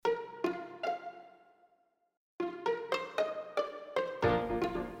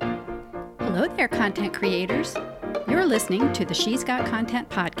Hello there, content creators. You're listening to the She's Got Content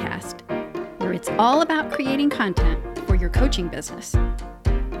podcast, where it's all about creating content for your coaching business.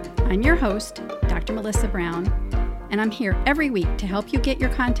 I'm your host, Dr. Melissa Brown, and I'm here every week to help you get your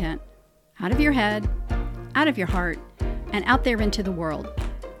content out of your head, out of your heart, and out there into the world,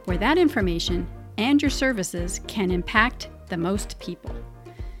 where that information and your services can impact the most people.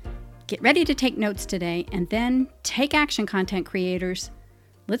 Get ready to take notes today and then take action, content creators.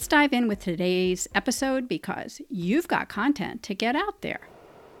 Let's dive in with today's episode because you've got content to get out there.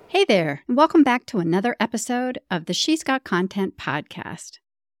 Hey there, and welcome back to another episode of the She's Got Content podcast.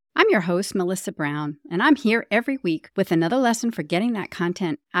 I'm your host, Melissa Brown, and I'm here every week with another lesson for getting that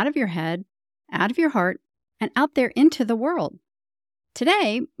content out of your head, out of your heart, and out there into the world.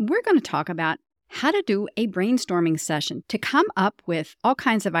 Today, we're going to talk about how to do a brainstorming session to come up with all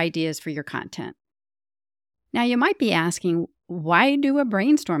kinds of ideas for your content. Now, you might be asking, why do a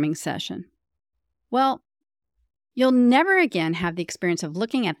brainstorming session? Well, you'll never again have the experience of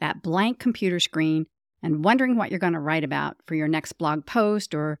looking at that blank computer screen and wondering what you're going to write about for your next blog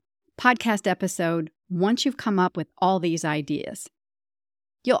post or podcast episode once you've come up with all these ideas.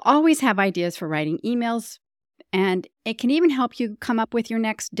 You'll always have ideas for writing emails, and it can even help you come up with your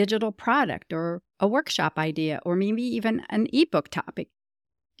next digital product or a workshop idea or maybe even an ebook topic.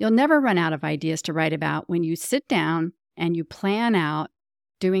 You'll never run out of ideas to write about when you sit down and you plan out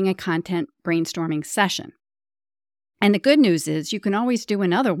doing a content brainstorming session. And the good news is you can always do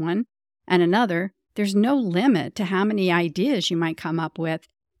another one and another. There's no limit to how many ideas you might come up with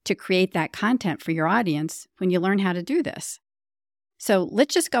to create that content for your audience when you learn how to do this. So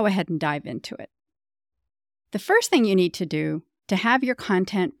let's just go ahead and dive into it. The first thing you need to do to have your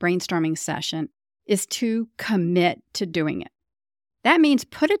content brainstorming session is to commit to doing it. That means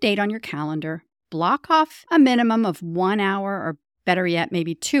put a date on your calendar, block off a minimum of 1 hour or better yet,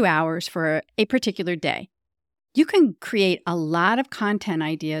 maybe 2 hours for a particular day. You can create a lot of content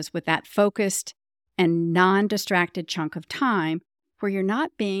ideas with that focused and non-distracted chunk of time where you're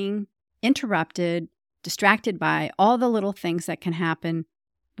not being interrupted, distracted by all the little things that can happen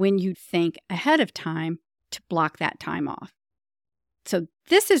when you think ahead of time to block that time off. So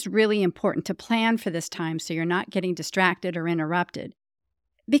this is really important to plan for this time so you're not getting distracted or interrupted,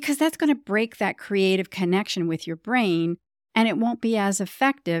 because that's going to break that creative connection with your brain, and it won't be as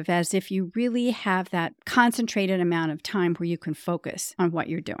effective as if you really have that concentrated amount of time where you can focus on what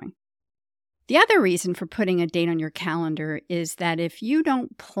you're doing. The other reason for putting a date on your calendar is that if you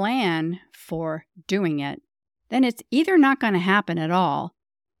don't plan for doing it, then it's either not going to happen at all,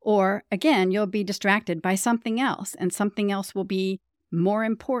 or again, you'll be distracted by something else, and something else will be more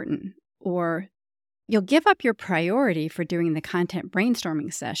important, or you'll give up your priority for doing the content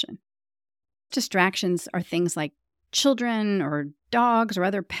brainstorming session. Distractions are things like children or dogs or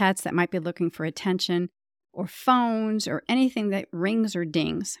other pets that might be looking for attention, or phones or anything that rings or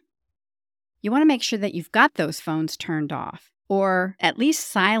dings. You want to make sure that you've got those phones turned off, or at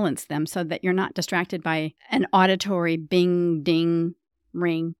least silence them so that you're not distracted by an auditory bing, ding,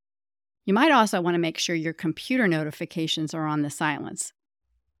 ring. You might also want to make sure your computer notifications are on the silence.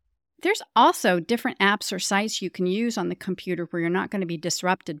 There's also different apps or sites you can use on the computer where you're not going to be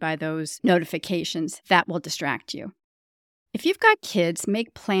disrupted by those notifications that will distract you. If you've got kids,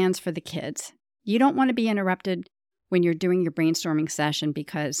 make plans for the kids. You don't want to be interrupted when you're doing your brainstorming session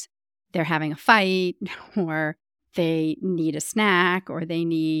because they're having a fight or they need a snack or they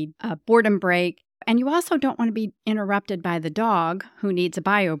need a boredom break. And you also don't want to be interrupted by the dog who needs a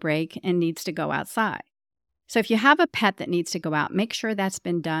bio break and needs to go outside. So if you have a pet that needs to go out, make sure that's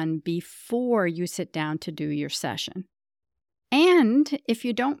been done before you sit down to do your session. And if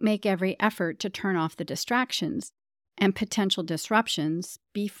you don't make every effort to turn off the distractions and potential disruptions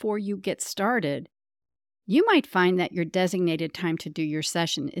before you get started, you might find that your designated time to do your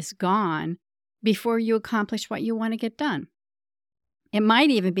session is gone before you accomplish what you want to get done. It might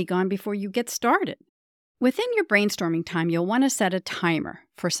even be gone before you get started. Within your brainstorming time, you'll want to set a timer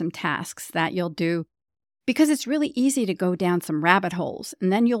for some tasks that you'll do because it's really easy to go down some rabbit holes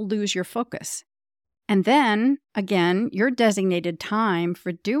and then you'll lose your focus. And then, again, your designated time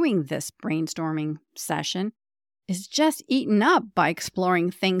for doing this brainstorming session is just eaten up by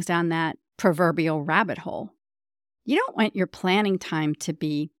exploring things down that proverbial rabbit hole. You don't want your planning time to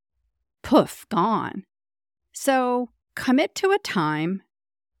be poof, gone. So commit to a time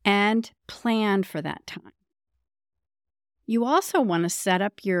and plan for that time. You also want to set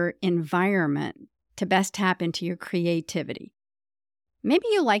up your environment to best tap into your creativity. Maybe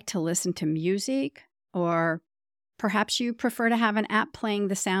you like to listen to music, or perhaps you prefer to have an app playing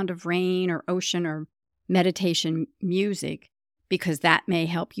the sound of rain or ocean or meditation music because that may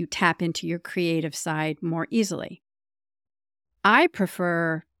help you tap into your creative side more easily. I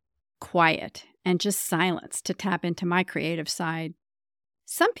prefer quiet and just silence to tap into my creative side.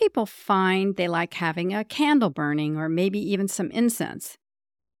 Some people find they like having a candle burning or maybe even some incense.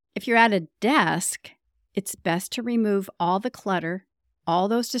 If you're at a desk, it's best to remove all the clutter, all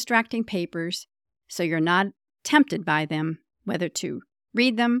those distracting papers, so you're not tempted by them, whether to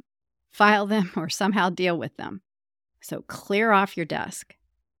read them, file them, or somehow deal with them. So clear off your desk.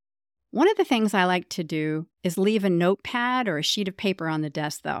 One of the things I like to do is leave a notepad or a sheet of paper on the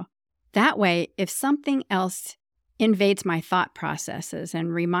desk, though. That way, if something else invades my thought processes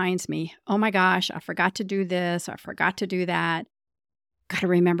and reminds me, oh my gosh, I forgot to do this, I forgot to do that, got to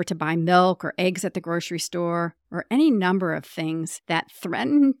remember to buy milk or eggs at the grocery store, or any number of things that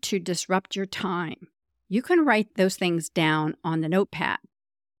threaten to disrupt your time, you can write those things down on the notepad.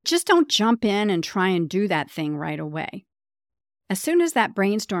 Just don't jump in and try and do that thing right away. As soon as that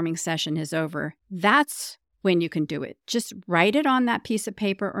brainstorming session is over, that's when you can do it. Just write it on that piece of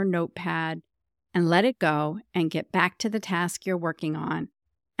paper or notepad and let it go and get back to the task you're working on.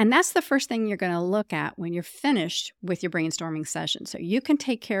 And that's the first thing you're going to look at when you're finished with your brainstorming session. So you can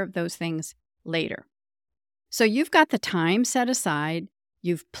take care of those things later. So you've got the time set aside.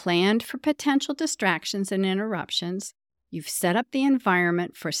 You've planned for potential distractions and interruptions. You've set up the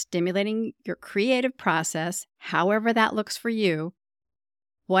environment for stimulating your creative process, however that looks for you.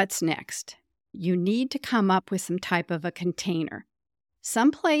 What's next? You need to come up with some type of a container, some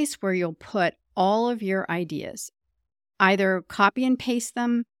place where you'll put all of your ideas. Either copy and paste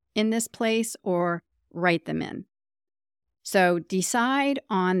them in this place or write them in. So decide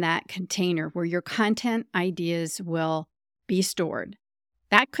on that container where your content ideas will be stored.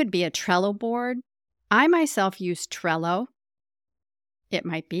 That could be a Trello board. I myself use Trello. It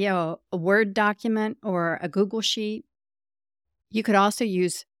might be a Word document or a Google Sheet. You could also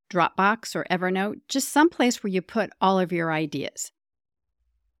use Dropbox or Evernote, just someplace where you put all of your ideas.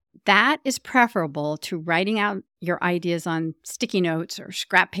 That is preferable to writing out your ideas on sticky notes or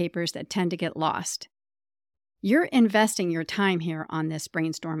scrap papers that tend to get lost. You're investing your time here on this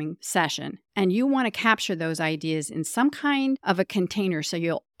brainstorming session, and you want to capture those ideas in some kind of a container so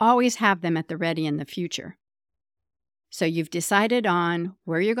you'll always have them at the ready in the future. So you've decided on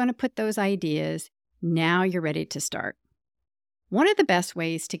where you're going to put those ideas. Now you're ready to start. One of the best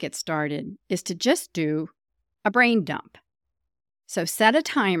ways to get started is to just do a brain dump. So set a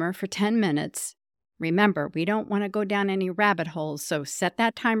timer for 10 minutes. Remember, we don't want to go down any rabbit holes, so set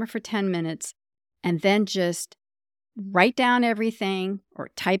that timer for 10 minutes and then just write down everything or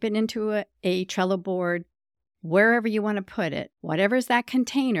type it into a Trello board, wherever you want to put it. Whatever's that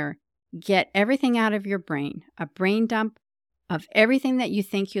container, get everything out of your brain, a brain dump of everything that you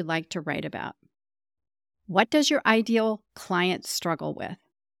think you'd like to write about. What does your ideal client struggle with?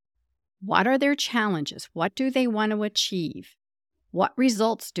 What are their challenges? What do they want to achieve? What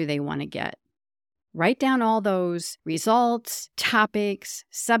results do they want to get? Write down all those results, topics,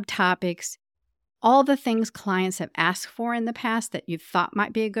 subtopics, all the things clients have asked for in the past that you thought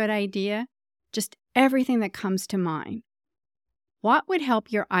might be a good idea, just everything that comes to mind. What would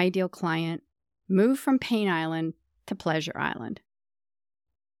help your ideal client move from Pain Island to Pleasure Island?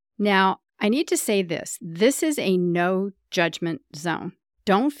 Now, I need to say this. This is a no judgment zone.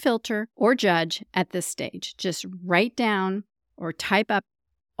 Don't filter or judge at this stage. Just write down or type up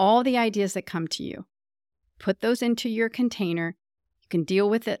all the ideas that come to you. Put those into your container. You can deal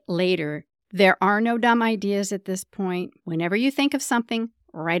with it later. There are no dumb ideas at this point. Whenever you think of something,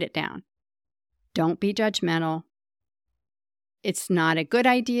 write it down. Don't be judgmental. It's not a good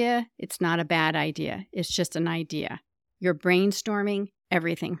idea. It's not a bad idea. It's just an idea. You're brainstorming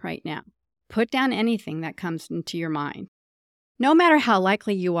everything right now. Put down anything that comes into your mind. No matter how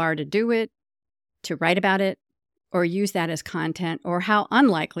likely you are to do it, to write about it, or use that as content, or how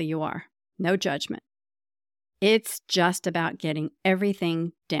unlikely you are. No judgment. It's just about getting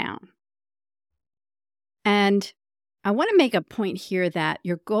everything down. And I want to make a point here that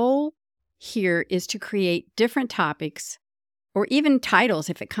your goal here is to create different topics or even titles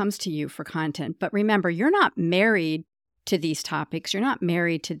if it comes to you for content. But remember, you're not married to these topics. You're not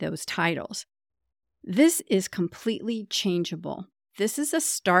married to those titles. This is completely changeable. This is a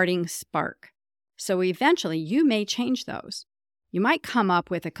starting spark. So eventually you may change those. You might come up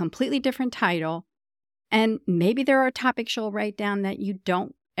with a completely different title, and maybe there are topics you'll write down that you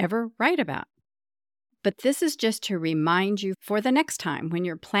don't ever write about. But this is just to remind you for the next time when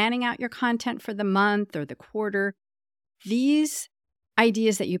you're planning out your content for the month or the quarter, these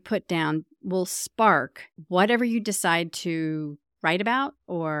ideas that you put down will spark whatever you decide to write about,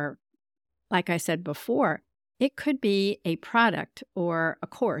 or like I said before, It could be a product or a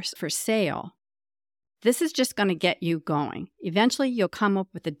course for sale. This is just going to get you going. Eventually, you'll come up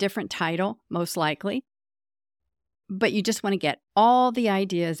with a different title, most likely, but you just want to get all the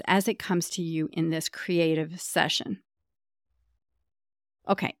ideas as it comes to you in this creative session.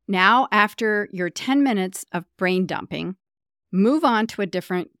 Okay, now after your 10 minutes of brain dumping, move on to a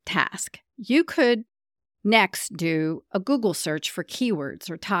different task. You could next do a Google search for keywords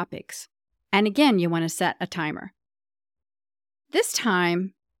or topics. And again, you want to set a timer. This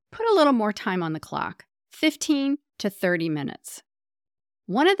time, put a little more time on the clock, 15 to 30 minutes.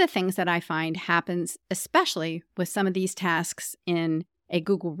 One of the things that I find happens, especially with some of these tasks in a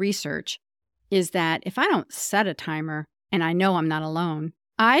Google research, is that if I don't set a timer, and I know I'm not alone,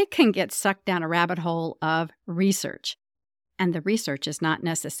 I can get sucked down a rabbit hole of research. And the research is not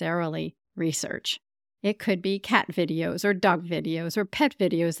necessarily research. It could be cat videos or dog videos or pet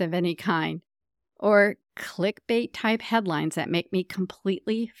videos of any kind, or clickbait type headlines that make me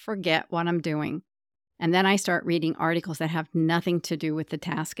completely forget what I'm doing. And then I start reading articles that have nothing to do with the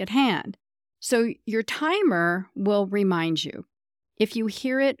task at hand. So your timer will remind you. If you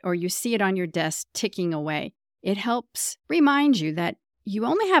hear it or you see it on your desk ticking away, it helps remind you that you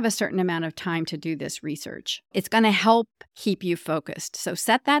only have a certain amount of time to do this research. It's going to help keep you focused. So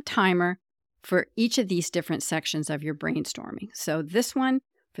set that timer for each of these different sections of your brainstorming. So this one,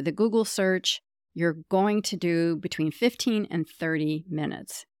 for the Google search, you're going to do between 15 and 30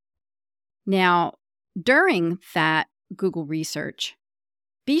 minutes. Now, during that Google research,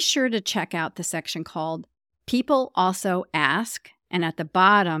 be sure to check out the section called People Also Ask, and at the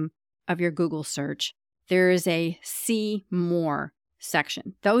bottom of your Google search, there is a See More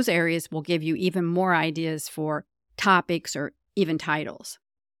section. Those areas will give you even more ideas for topics or even titles.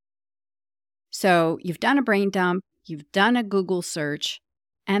 So you've done a brain dump, you've done a Google search,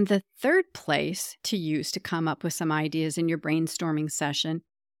 and the third place to use to come up with some ideas in your brainstorming session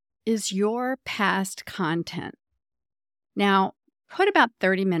is your past content. Now, put about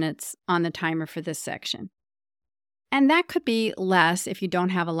 30 minutes on the timer for this section. And that could be less if you don't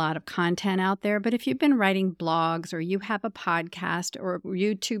have a lot of content out there, but if you've been writing blogs or you have a podcast or a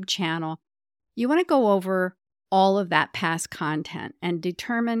YouTube channel, you want to go over all of that past content and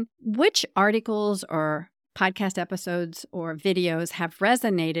determine which articles or podcast episodes or videos have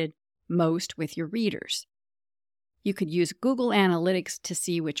resonated most with your readers. You could use Google Analytics to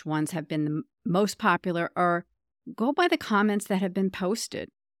see which ones have been the most popular, or go by the comments that have been posted.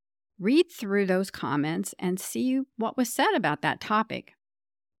 Read through those comments and see what was said about that topic.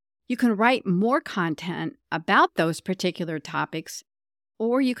 You can write more content about those particular topics,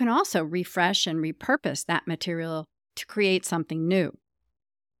 or you can also refresh and repurpose that material to create something new.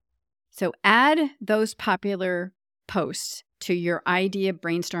 So add those popular posts to your idea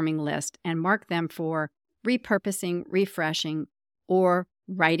brainstorming list and mark them for repurposing, refreshing, or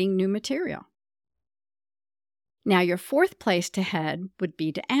writing new material. Now, your fourth place to head would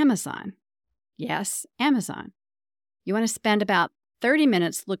be to Amazon. Yes, Amazon. You want to spend about 30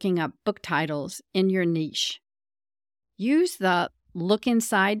 minutes looking up book titles in your niche. Use the Look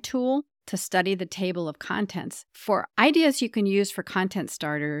Inside tool to study the table of contents for ideas you can use for content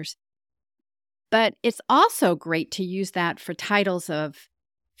starters, but it's also great to use that for titles of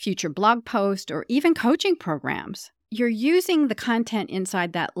future blog posts or even coaching programs. You're using the content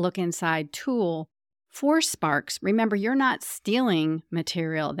inside that Look Inside tool for sparks. Remember, you're not stealing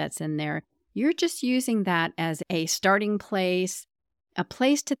material that's in there. You're just using that as a starting place, a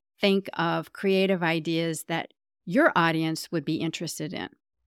place to think of creative ideas that your audience would be interested in.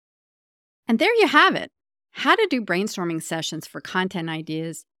 And there you have it, how to do brainstorming sessions for content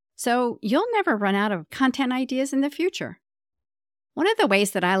ideas so you'll never run out of content ideas in the future. One of the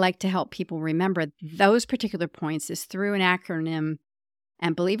ways that I like to help people remember those particular points is through an acronym.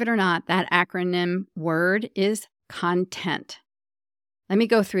 And believe it or not, that acronym word is content. Let me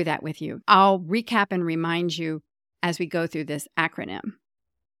go through that with you. I'll recap and remind you as we go through this acronym.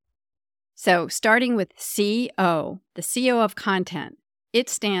 So starting with CO, the CO of content, it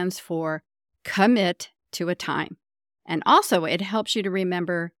stands for commit to a time. And also it helps you to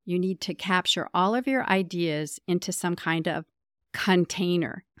remember you need to capture all of your ideas into some kind of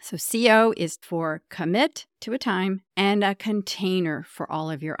container. So CO is for commit to a time and a container for all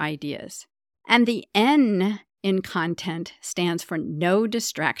of your ideas. And the N in content stands for no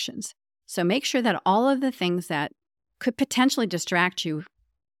distractions. So make sure that all of the things that could potentially distract you,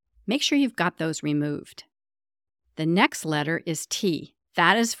 make sure you've got those removed. The next letter is T.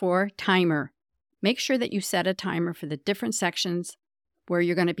 That is for timer. Make sure that you set a timer for the different sections where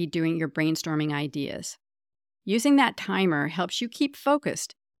you're going to be doing your brainstorming ideas. Using that timer helps you keep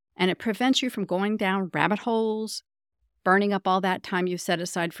focused and it prevents you from going down rabbit holes, burning up all that time you set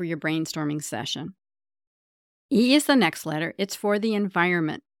aside for your brainstorming session. E is the next letter. It's for the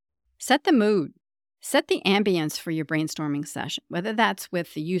environment. Set the mood. Set the ambience for your brainstorming session, whether that's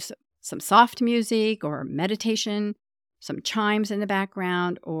with the use of some soft music or meditation, some chimes in the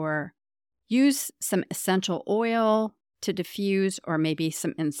background, or use some essential oil to diffuse, or maybe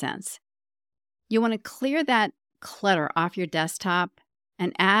some incense. You want to clear that clutter off your desktop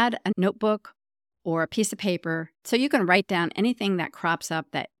and add a notebook or a piece of paper so you can write down anything that crops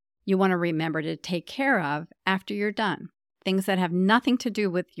up that you want to remember to take care of after you're done. Things that have nothing to do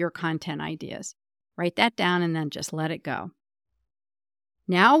with your content ideas. Write that down and then just let it go.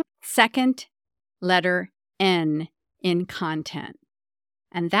 Now, second letter N in content.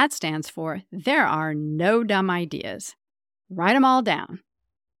 And that stands for there are no dumb ideas. Write them all down.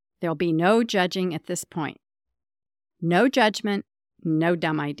 There'll be no judging at this point. No judgment, no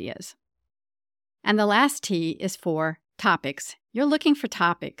dumb ideas. And the last T is for topics. You're looking for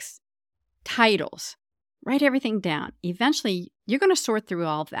topics, titles. Write everything down. Eventually, you're going to sort through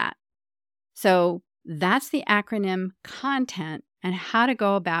all of that. So that's the acronym CONTENT and how to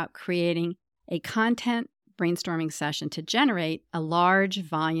go about creating a content brainstorming session to generate a large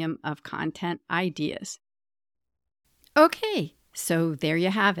volume of content ideas. Okay, so there you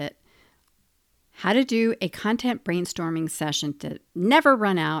have it. How to do a content brainstorming session to never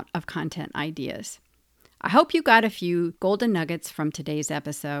run out of content ideas. I hope you got a few golden nuggets from today's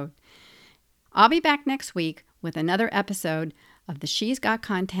episode. I'll be back next week with another episode of the She's Got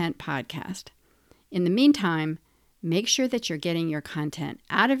Content podcast. In the meantime, make sure that you're getting your content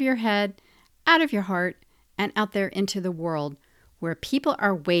out of your head, out of your heart, and out there into the world where people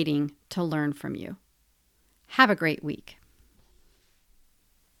are waiting to learn from you. Have a great week.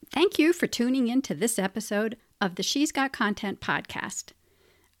 Thank you for tuning in to this episode of the She's Got Content podcast.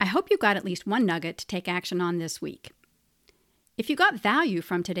 I hope you got at least one nugget to take action on this week. If you got value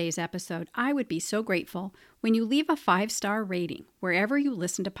from today's episode, I would be so grateful when you leave a 5-star rating wherever you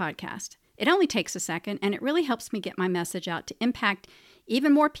listen to podcasts. It only takes a second, and it really helps me get my message out to impact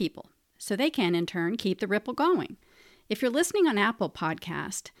even more people so they can, in turn, keep the ripple going. If you're listening on Apple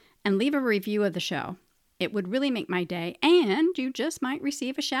Podcast and leave a review of the show, it would really make my day, and you just might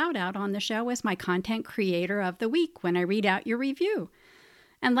receive a shout out on the show as my content creator of the week when I read out your review.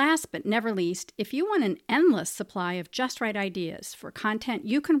 And last but never least, if you want an endless supply of just right ideas for content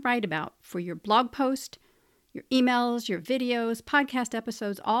you can write about for your blog post, your emails, your videos, podcast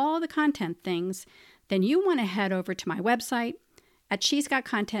episodes, all the content things, then you want to head over to my website at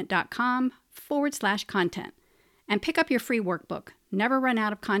shesgotcontent.com/content and pick up your free workbook, Never Run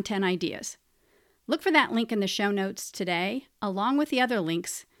Out of Content Ideas. Look for that link in the show notes today, along with the other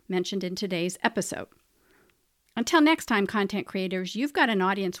links mentioned in today's episode. Until next time, content creators, you've got an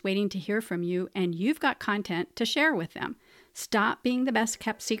audience waiting to hear from you, and you've got content to share with them. Stop being the best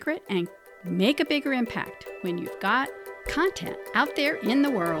kept secret and make a bigger impact when you've got content out there in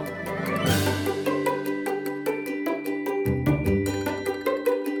the world.